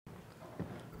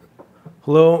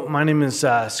Hello, my name is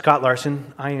Scott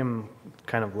Larsen. I am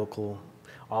kind of local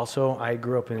also. I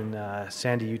grew up in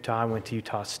Sandy, Utah. I went to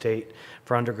Utah State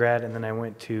for undergrad, and then I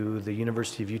went to the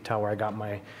University of Utah where I got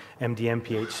my MD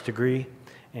MPH degree.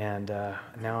 And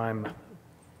now I'm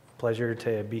pleasure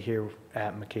to be here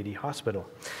at McKay-Dee Hospital.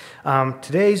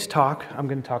 Today's talk, I'm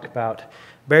going to talk about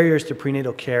barriers to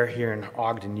prenatal care here in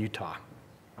Ogden, Utah.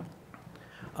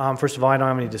 First of all, I don't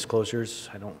have any disclosures.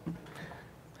 I don't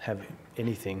have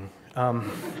anything.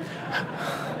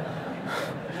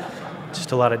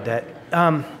 Just a lot of debt.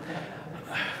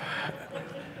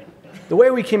 The way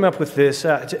we came up with this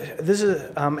is,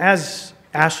 as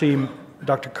Ashley,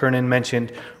 Dr. Kernan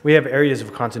mentioned, we have areas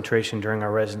of concentration during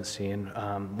our residency, and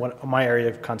my area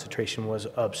of concentration was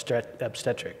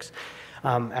obstetrics.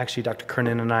 Actually, Dr.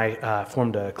 Kernan and I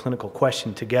formed a clinical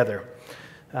question together.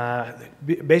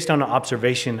 Based on an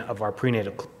observation of our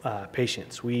prenatal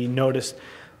patients, we noticed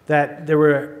that there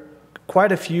were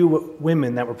quite a few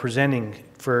women that were presenting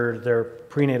for their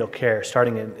prenatal care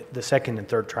starting in the second and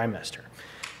third trimester.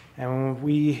 And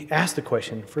we asked the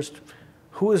question, first,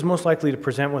 who is most likely to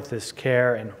present with this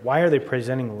care and why are they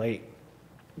presenting late?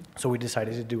 So we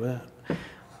decided to do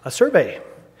a survey.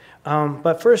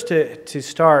 But first, to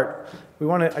start,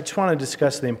 I just want to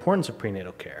discuss the importance of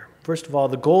prenatal care. First of all,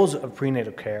 the goals of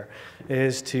prenatal care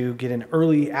is to get an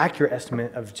early, accurate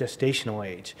estimate of gestational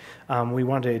age. We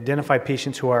want to identify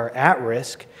patients who are at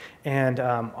risk and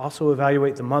also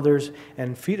evaluate the mother's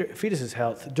and fetus's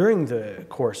health during the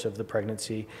course of the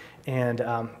pregnancy and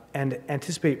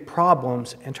anticipate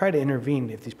problems and try to intervene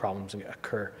if these problems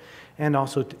occur, and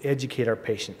also to educate our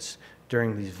patients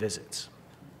during these visits.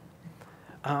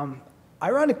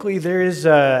 Ironically, there is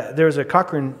a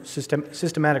Cochrane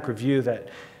systematic review that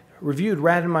reviewed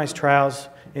randomized trials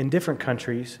in different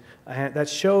countries that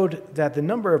showed that the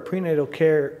number of prenatal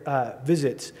care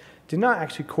visits did not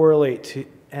actually correlate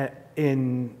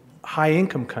in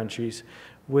high-income countries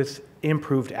with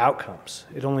improved outcomes.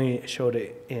 It only showed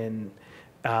it in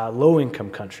low-income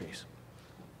countries.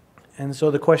 And so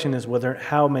the question is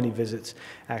how many visits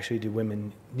actually do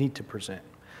women need to present?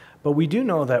 But we do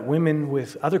know that women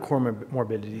with other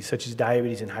comorbidities, such as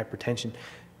diabetes and hypertension,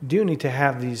 do need to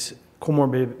have these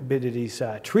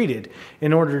comorbidities treated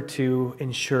in order to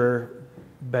ensure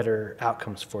better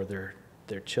outcomes for their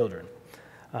children.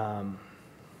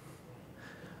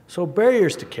 So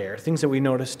barriers to care, things that we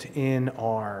noticed in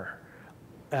our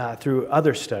through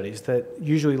other studies, that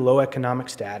usually low economic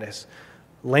status,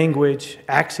 language,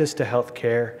 access to health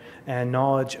care, and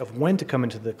knowledge of when to come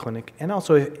into the clinic, and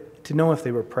also to know if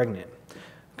they were pregnant.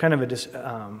 Kind of a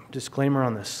disclaimer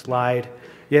on the slide.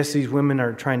 Yes, these women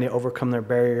are trying to overcome their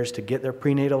barriers to get their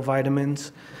prenatal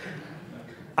vitamins.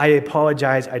 I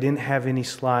apologize, I didn't have any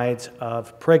slides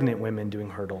of pregnant women doing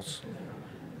hurdles.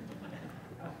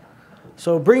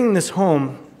 So bringing this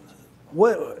home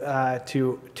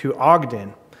to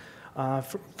Ogden,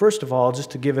 first of all,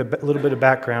 just to give a little bit of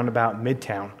background about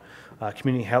Midtown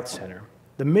Community Health Center.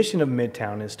 The mission of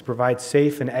Midtown is to provide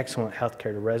safe and excellent health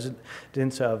care to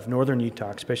residents of northern Utah,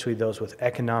 especially those with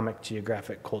economic,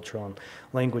 geographic, cultural, and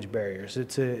language barriers.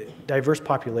 It's a diverse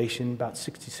population. About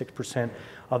 66%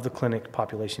 of the clinic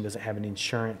population doesn't have any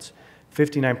insurance.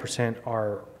 59%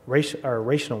 are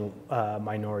racial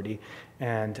minority,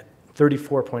 and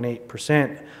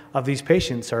 34.8% of these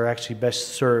patients are actually best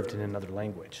served in another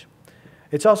language.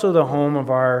 It's also the home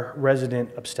of our resident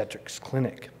obstetrics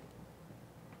clinic.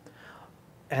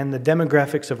 And the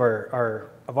demographics of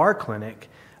our clinic,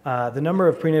 the number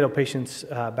of prenatal patients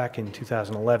back in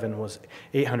 2011 was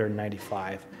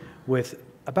 895, with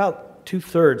about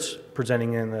 2/3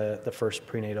 presenting in the first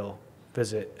prenatal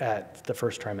visit at the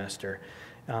first trimester.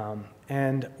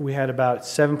 And we had about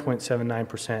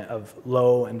 7.79% of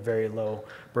low and very low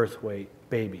birth weight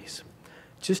babies.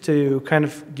 Just to kind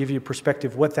of give you a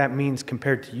perspective what that means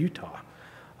compared to Utah.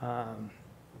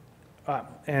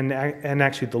 And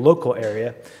actually the local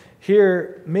area.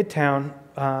 Here, Midtown,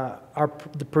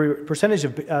 the percentage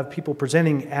of people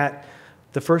presenting at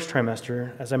the first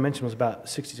trimester, as I mentioned, was about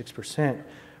 66%,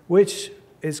 which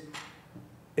is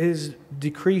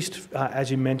decreased,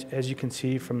 as you can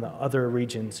see from the other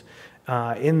regions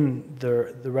in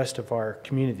the rest of our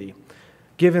community,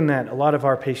 given that a lot of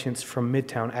our patients from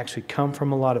Midtown actually come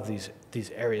from a lot of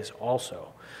these areas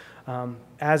also.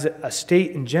 As a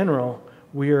state in general,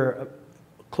 we are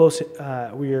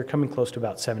coming close to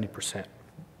about 70%.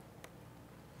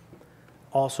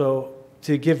 Also,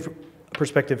 to give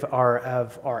perspective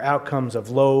of our outcomes of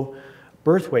low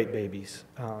birth weight babies,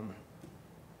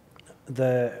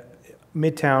 the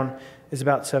Midtown is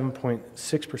about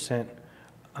 7.6%,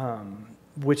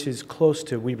 which is close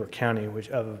to Weber County,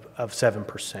 of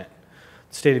 7%.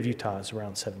 state of Utah is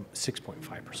around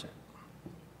 6.5%.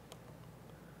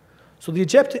 So the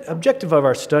objective of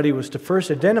our study was to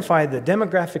first identify the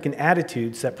demographic and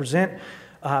attitudes that present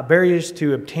barriers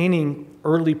to obtaining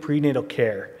early prenatal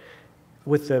care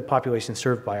with the population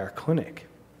served by our clinic.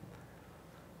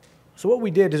 So what we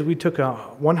did is we took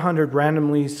 100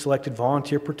 randomly selected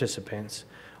volunteer participants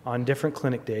on different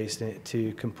clinic days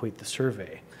to complete the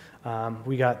survey.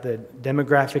 We got the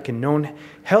demographic and known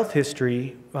health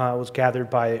history was gathered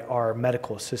by our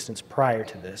medical assistants prior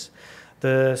to this.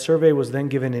 The survey was then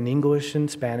given in English and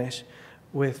Spanish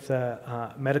with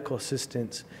medical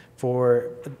assistants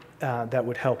that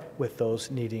would help with those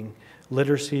needing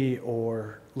literacy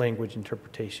or language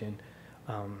interpretation.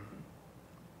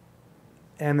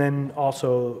 And then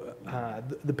also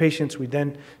the patients, we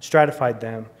then stratified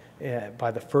them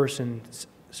by the first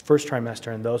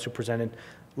trimester and those who presented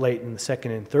late in the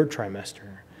second and third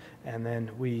trimester. And then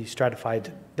we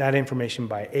stratified that information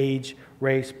by age,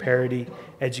 race, parity,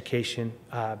 education,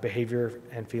 behavior,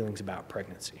 and feelings about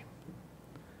pregnancy.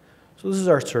 So this is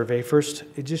our survey. First,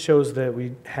 it just shows that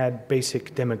we had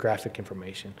basic demographic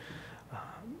information.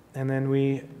 And then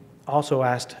we also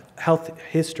asked health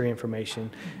history information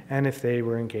and if they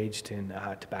were engaged in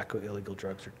tobacco, illegal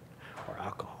drugs, or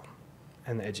alcohol,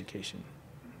 and the education.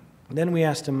 And then we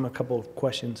asked them a couple of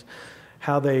questions,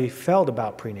 how they felt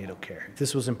about prenatal care, if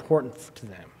this was important to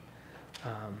them,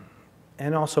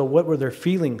 and also what were their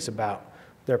feelings about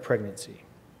their pregnancy.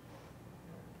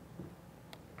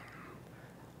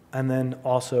 And then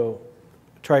also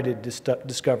try to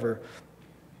discover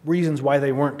reasons why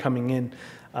they weren't coming in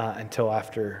until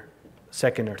after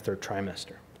second or third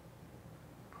trimester.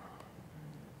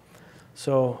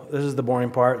 So this is the boring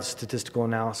part, the statistical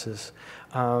analysis.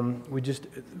 We just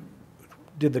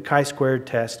did the chi-squared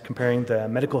test comparing the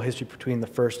medical history between the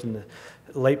first and the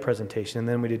late presentation, and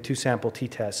then we did 2 sample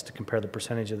t-tests to compare the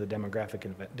percentage of the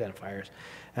demographic identifiers,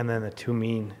 and then the 2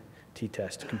 mean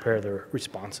t-tests to compare their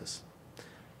responses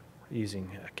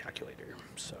using a calculator.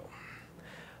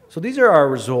 So these are our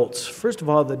results. First of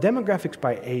all, the demographics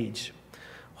by age.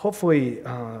 Hopefully,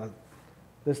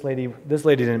 this lady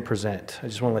didn't present. I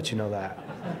just want to let you know that.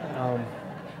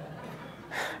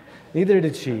 Neither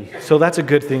did she, so that's a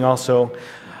good thing also.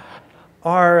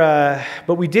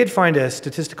 But we did find a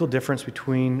statistical difference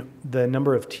between the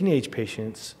number of teenage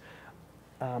patients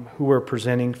who were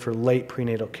presenting for late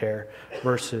prenatal care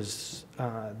versus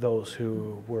those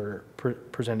who were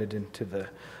presented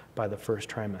by the first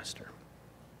trimester.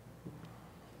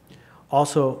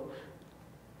 Also,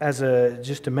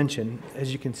 just to mention,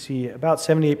 as you can see, about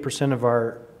 78% of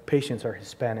our patients are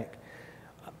Hispanic.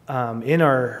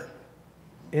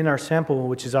 In our sample,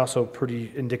 which is also pretty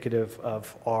indicative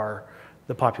of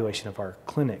the population of our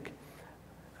clinic.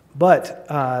 But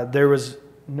there was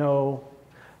no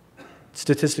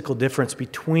statistical difference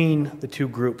between the 2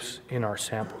 groups in our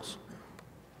samples.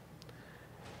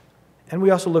 And we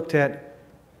also looked at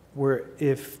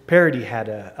if parity had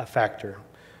a factor,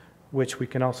 which we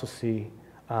can also see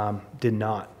did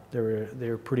not. They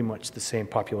were pretty much the same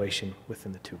population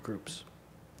within the 2 groups.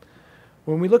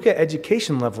 When we look at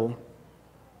education level,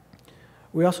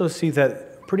 we also see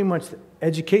that pretty much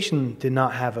education did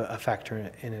not have a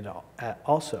factor in it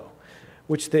also,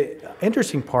 which the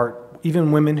interesting part,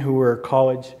 even women who were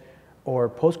college or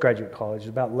postgraduate college,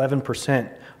 about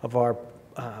 11% of our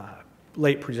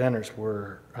late presenters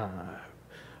were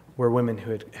women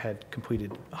who had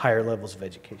completed higher levels of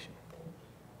education.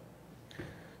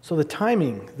 So the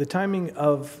timing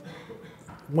of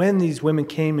when these women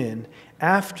came in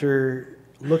after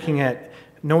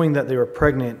knowing that they were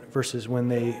pregnant versus when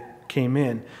they came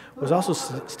in was also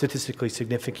statistically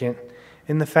significant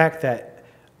in the fact that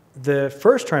the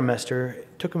first trimester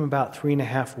took them about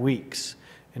 3.5 weeks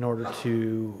in order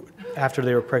after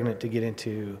they were pregnant to get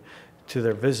into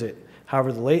their visit.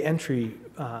 However, the late entry,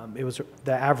 the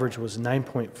average was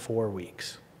 9.4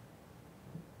 weeks.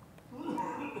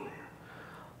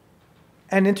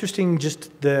 And interesting,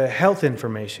 just the health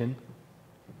information.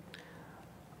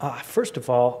 First of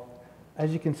all,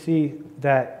 as you can see,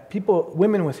 that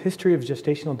women with history of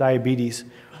gestational diabetes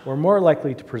were more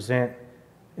likely to present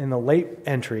in the late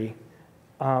entry.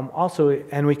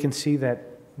 And we can see that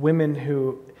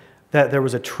that there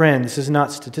was a trend. This is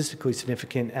not statistically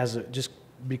significant just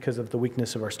because of the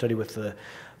weakness of our study with the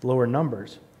lower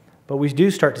numbers. But we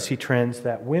do start to see trends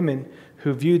that women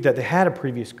who viewed that they had a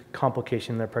previous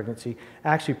complication in their pregnancy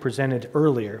actually presented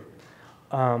earlier,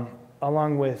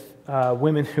 along with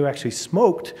women who actually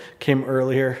smoked came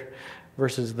earlier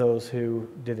versus those who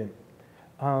didn't.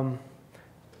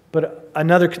 But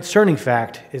another concerning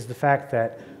fact is the fact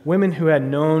that women who had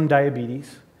known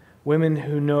diabetes Women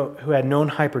who had known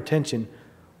hypertension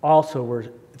also were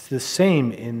the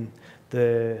same in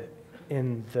the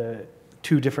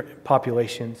two different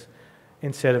populations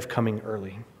instead of coming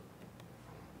early.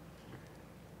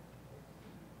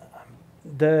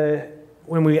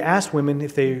 When we asked women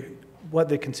if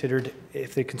they considered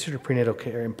prenatal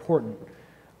care important,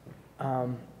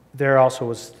 there also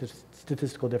was a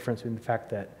statistical difference in the fact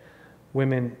that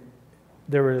women,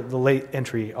 the late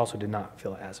entry also did not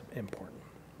feel as important.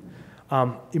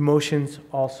 Emotions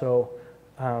also,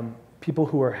 people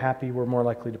who were happy were more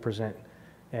likely to present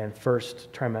in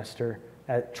first trimester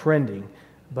at trending,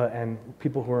 and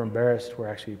people who were embarrassed were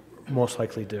actually most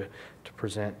likely to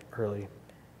present early.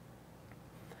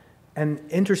 And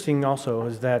interesting also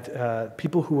is that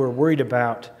people who were worried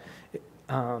about,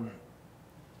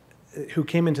 who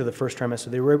came into the first trimester,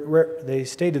 they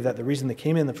stated that the reason they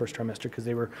came in the first trimester because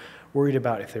they were worried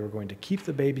about if they were going to keep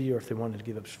the baby or if they wanted to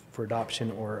give up for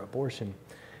adoption or abortion.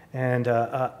 And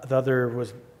the other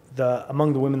was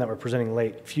among the women that were presenting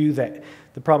late,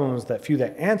 the problem was that few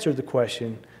that answered the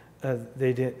question,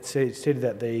 stated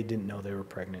that they didn't know they were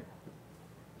pregnant.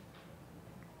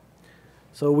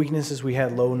 So weaknesses, we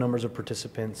had low numbers of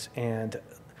participants, and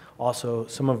also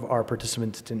some of our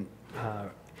participants didn't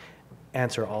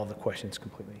answer all of the questions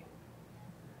completely.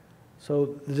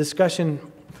 So the discussion,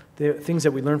 the things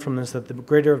that we learned from this, that the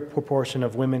greater proportion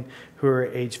of women who are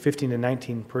aged 15 to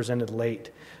 19 presented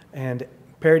late, and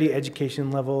parity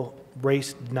education level,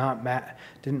 race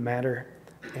didn't matter,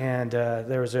 and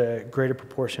there was a greater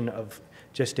proportion of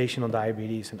gestational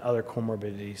diabetes and other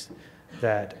comorbidities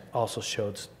that also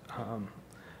showed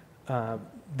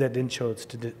the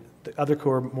other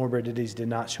comorbidities did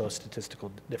not show a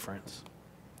statistical difference.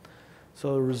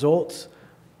 So the results,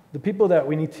 the people that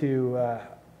we need to,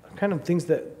 kind of things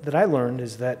that I learned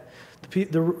is that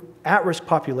the at-risk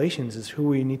populations is who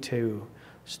we need to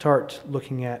start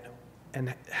looking at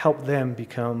and help them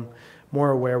become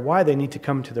more aware why they need to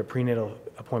come to their prenatal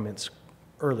appointments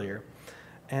earlier.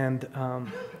 And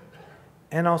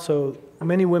also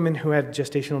many women who had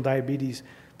gestational diabetes,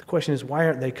 the question is, why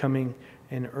aren't they coming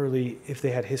in early if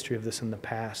they had history of this in the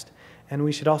past? And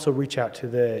we should also reach out to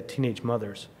the teenage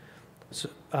mothers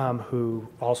who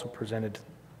also presented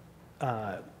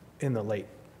in the late.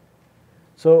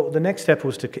 So the next step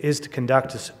is to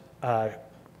conduct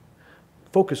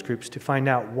focus groups to find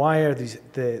out why are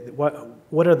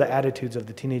what are the attitudes of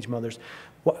the teenage mothers?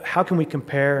 How can we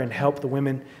compare and help the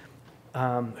women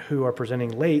who are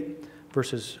presenting late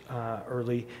versus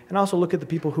early, and also look at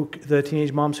the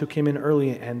teenage moms who came in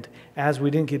early, and as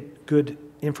we didn't get good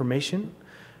information,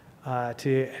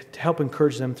 to help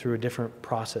encourage them through a different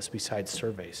process besides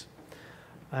surveys,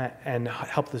 and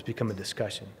help this become a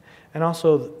discussion. And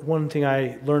also, one thing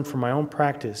I learned from my own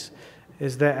practice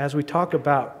is that as we talk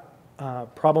about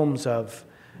problems of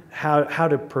how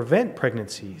to prevent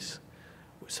pregnancies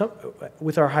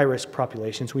with our high-risk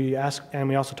populations, we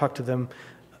also talk to them,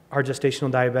 our gestational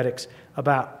diabetics,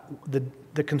 about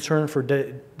the concern for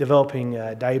developing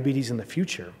diabetes in the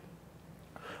future.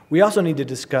 We also need to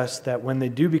discuss that when they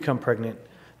do become pregnant,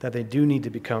 that they do need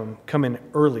to come in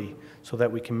early so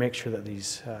that we can make sure that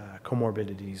these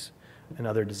comorbidities and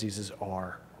other diseases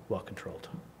are well controlled.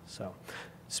 So,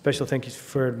 special thank you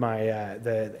for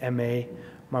the MA,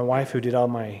 my wife who did all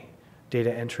my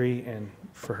data entry and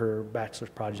for her bachelor's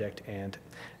project, and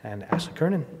Ashley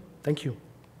Kernan. Thank you.